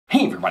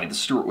Hey everybody, this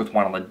is Stuart with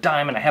Wine on the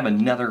Dime, and I have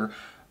another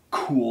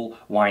cool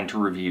wine to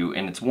review,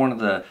 and it's one of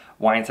the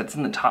wines that's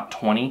in the top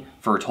 20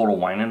 for Total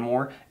Wine &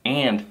 More,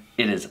 and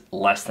it is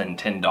less than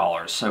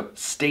 $10, so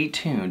stay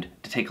tuned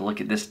to take a look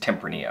at this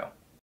Tempranillo.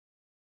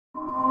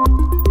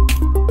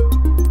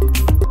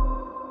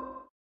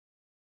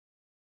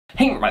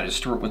 Hey everybody, this is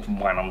Stuart with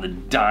Wine on the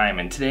Dime,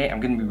 and today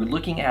I'm going to be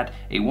looking at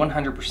a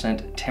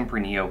 100%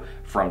 Tempranillo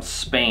from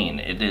Spain.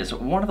 It is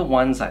one of the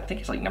ones, I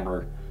think it's like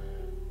number...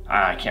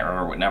 I can't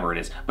remember what number it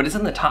is, but it's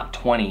in the top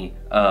 20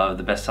 of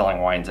the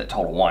best-selling wines at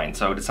Total Wine.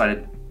 So I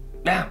decided,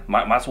 yeah,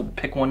 might as well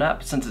pick one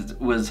up since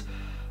it was,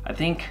 I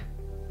think,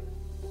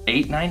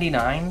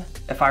 $8.99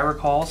 if I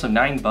recall, so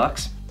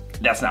 $9.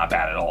 That's not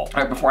bad at all. All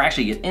right, before I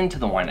actually get into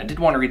the wine, I did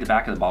want to read the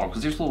back of the bottle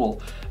because there's a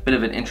little bit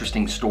of an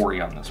interesting story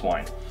on this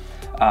wine.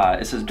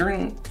 It says,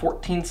 during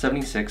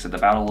 1476 at the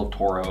Battle of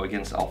Toro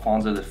against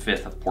Alfonso V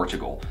of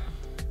Portugal,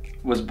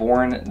 was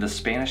born the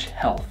Spanish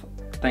health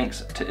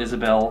thanks to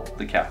Isabel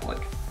the Catholic.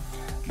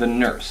 The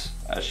nurse,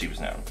 as she was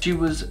known. She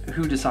was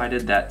who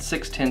decided that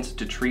 6 tents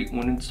to treat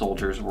wounded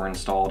soldiers were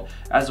installed,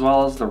 as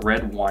well as the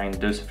red wine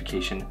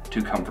dosification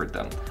to comfort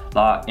them.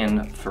 La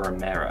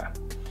Enfermera,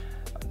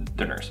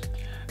 the nurse,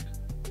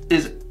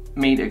 is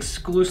made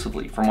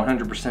exclusively from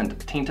 100%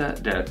 Tinta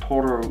de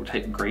Toro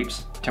type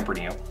grapes,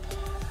 Tempranillo,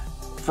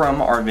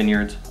 from our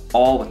vineyards,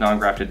 all with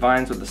non-grafted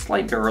vines with a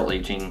slight barrel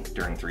aging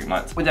during 3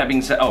 months. With that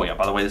being said, oh yeah,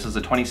 by the way, this is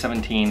a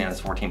 2017 and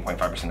it's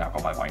 14.5%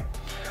 alcohol by volume.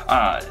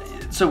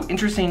 So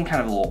interesting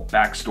kind of a little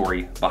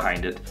backstory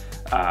behind it.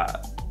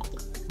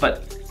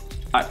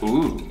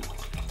 Ooh.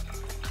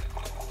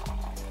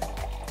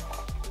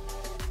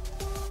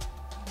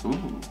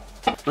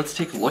 Let's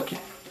take a look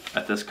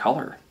at this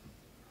color.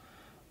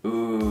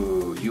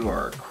 Ooh, you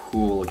are a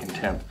cool looking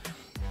temp.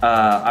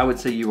 I would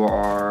say you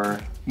are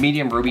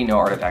medium ruby, no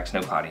artifacts,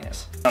 no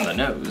cloudiness. On the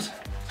nose,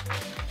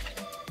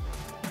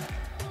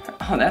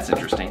 oh, that's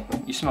interesting.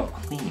 You smell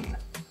clean.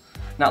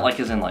 Not like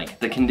as in like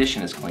the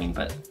condition is clean,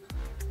 but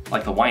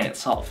like the wine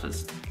itself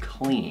is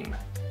clean.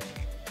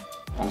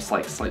 Almost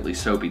like slightly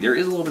soapy. There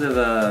is a little bit of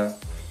a,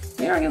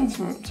 yeah, again,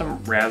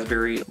 some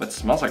raspberry, but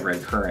smells like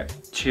red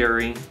currant.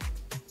 Cherry.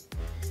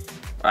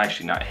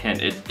 Actually, not a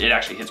hint. It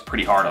actually hits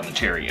pretty hard on the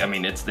cherry. I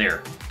mean, it's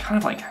there. Kind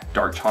of like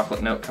dark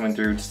chocolate note coming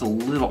through, just a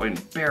little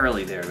bit,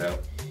 barely there though.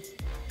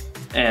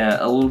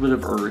 And a little bit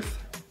of earth.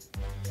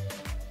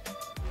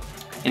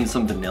 And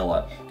some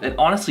vanilla. It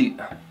honestly,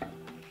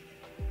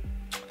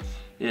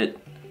 it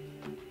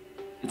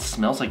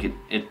smells like it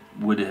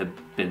would have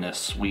been a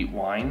sweet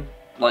wine.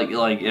 Like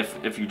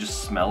if you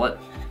just smell it,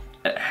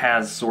 it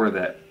has sort of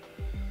that,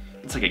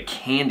 it's like a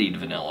candied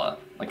vanilla,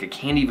 like a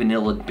candy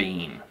vanilla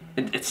bean.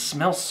 It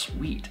smells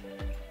sweet.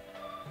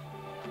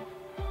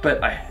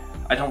 But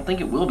I don't think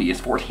it will be. It's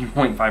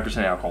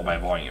 14.5% alcohol by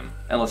volume,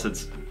 unless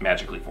it's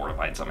magically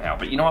fortified somehow.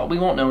 But you know what? We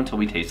won't know until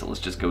we taste it. Let's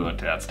just go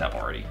into that step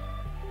already.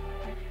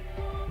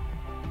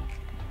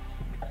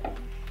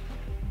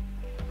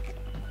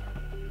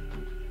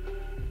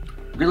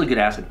 Really good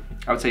acid.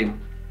 I would say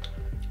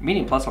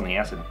medium plus on the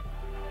acid.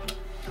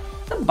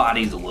 The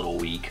body's a little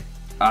weak.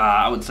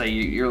 I would say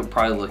you're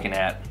probably looking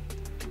at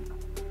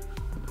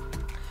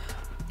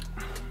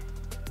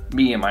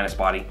medium minus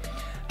body.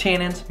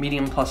 Tannins,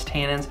 medium plus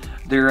tannins.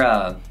 They're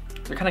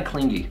kind of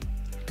clingy.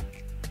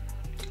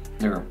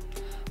 They're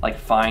like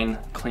fine,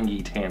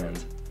 clingy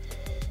tannins.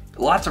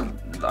 Lots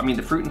of, I mean,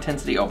 the fruit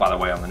intensity, oh, by the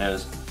way, on the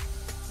nose,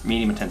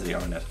 medium intensity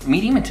on the nose.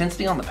 Medium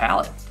intensity on the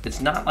palate.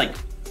 It's not like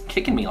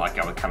kicking me like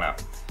I would kind of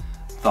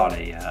thought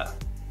a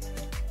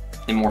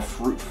more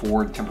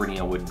fruit-forward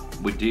Tempranillo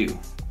would do.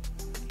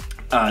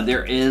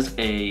 There is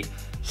a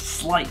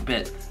slight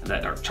bit of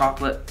that dark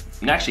chocolate.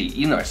 And actually,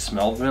 even though I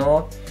smell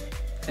vanilla,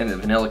 and the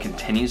vanilla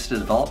continues to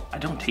develop, I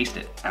don't taste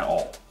it at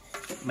all.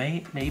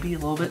 Maybe a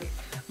little bit,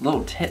 a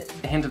little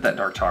hint of that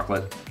dark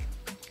chocolate.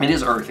 It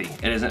is earthy.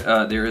 It is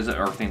there is an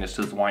earthiness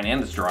to the wine,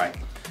 and it's dry.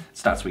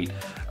 It's not sweet.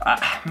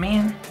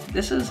 Man,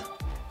 this is,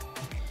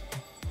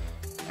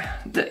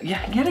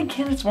 yeah, yet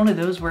again, it's one of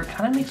those where it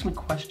kind of makes me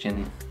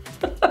question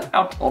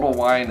how Total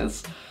Wine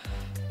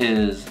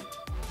is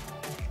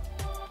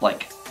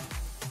like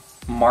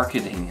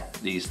marketing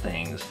these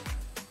things,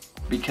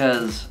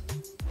 because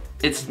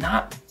it's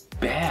not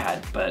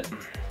bad, but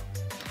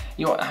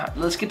you know what,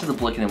 let's get to the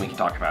blick and then we can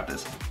talk about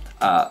this.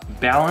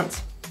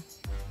 Balance,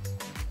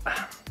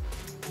 I'm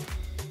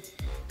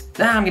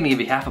gonna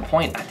give you half a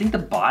point. I think the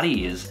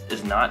body is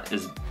not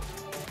as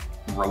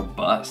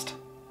robust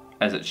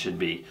as it should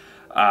be.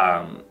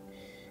 I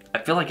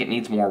feel like it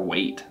needs more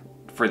weight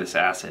for this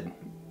acid,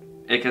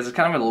 because it's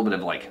kind of a little bit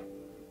of like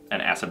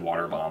an acid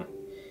water bomb.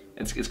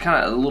 It's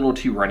kind of a little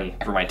too runny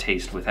for my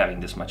taste with having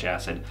this much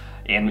acid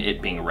and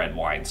it being a red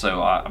wine. So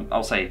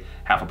I'll say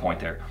half a point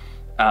there.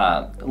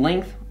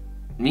 Length,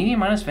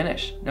 medium minus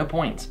finish, no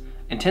points.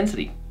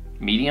 Intensity,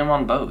 medium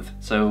on both,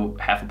 so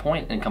half a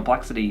point. And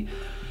complexity,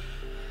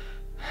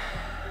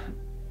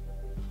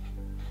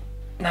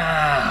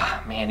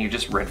 man, you're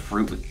just red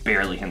fruit with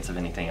barely hints of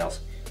anything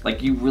else.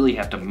 Like, you really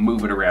have to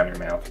move it around your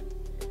mouth.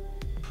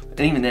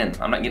 And even then,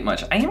 I'm not getting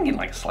much. I am getting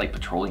like a slight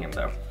petroleum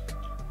though.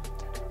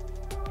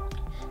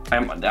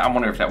 I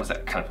wonder if that was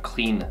that kind of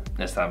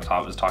cleanness that I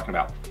was talking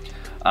about.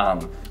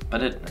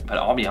 But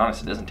I'll be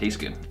honest, it doesn't taste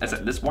good.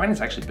 This wine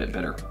is actually a bit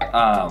bitter.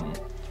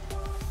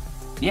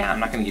 Yeah, I'm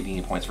not gonna give you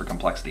any points for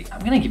complexity.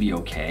 I'm gonna give you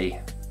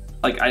okay.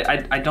 Like,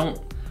 I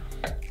don't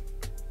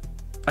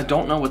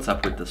know what's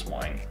up with this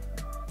wine.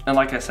 And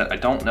like I said, I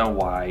don't know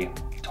why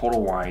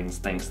Total Wines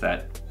thinks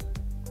that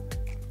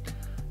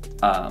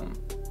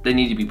they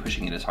need to be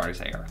pushing it as hard as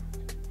they are.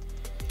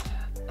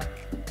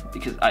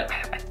 Because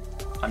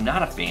I'm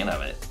not a fan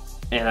of it.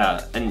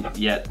 And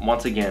yet,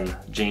 once again,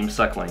 James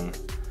Suckling,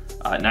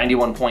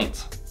 91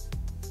 points.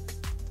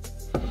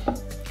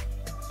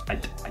 I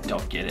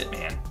don't get it,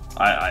 man.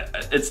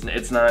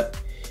 It's not.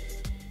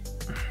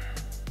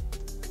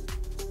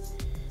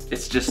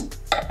 It's just,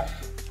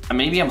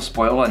 maybe I'm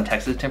spoiled on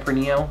Texas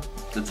Tempranillo.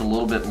 It's a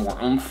little bit more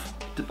oomph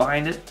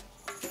behind it.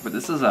 But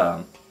this is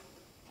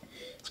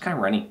it's kind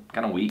of runny,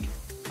 kind of weak.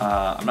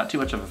 I'm not too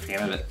much of a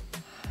fan of it.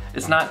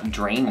 It's not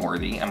drain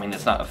worthy. I mean,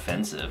 it's not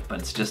offensive, but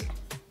it's just,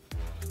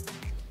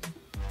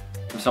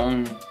 if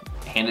someone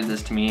handed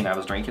this to me and I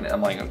was drinking it,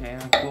 I'm like, okay,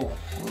 cool.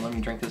 Well, let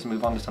me drink this and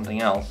move on to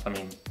something else. I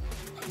mean,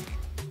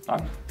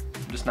 I'm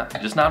just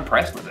not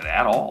impressed with it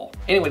at all.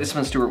 Anyway, this has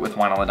been Stuart with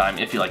Wine on the Dime.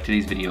 If you liked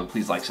today's video,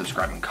 please like,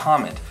 subscribe, and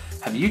comment.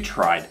 Have you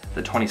tried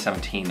the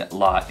 2017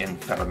 La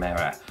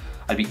Enfermera?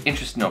 I'd be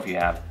interested to know if you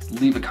have.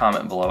 Leave a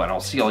comment below, and I'll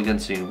see you all again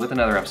soon with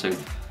another episode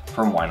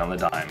from Wine on the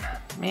Dime.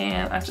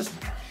 Man, I'm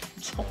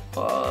so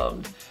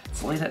bummed.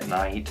 It's late at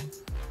night.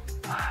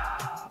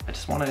 I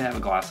just wanted to have a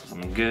glass of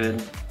something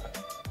good,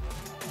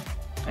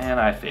 and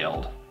I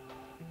failed.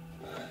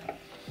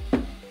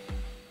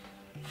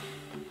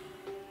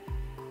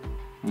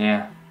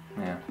 Yeah,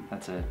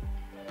 that's it.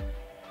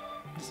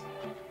 Just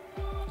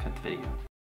cut the video.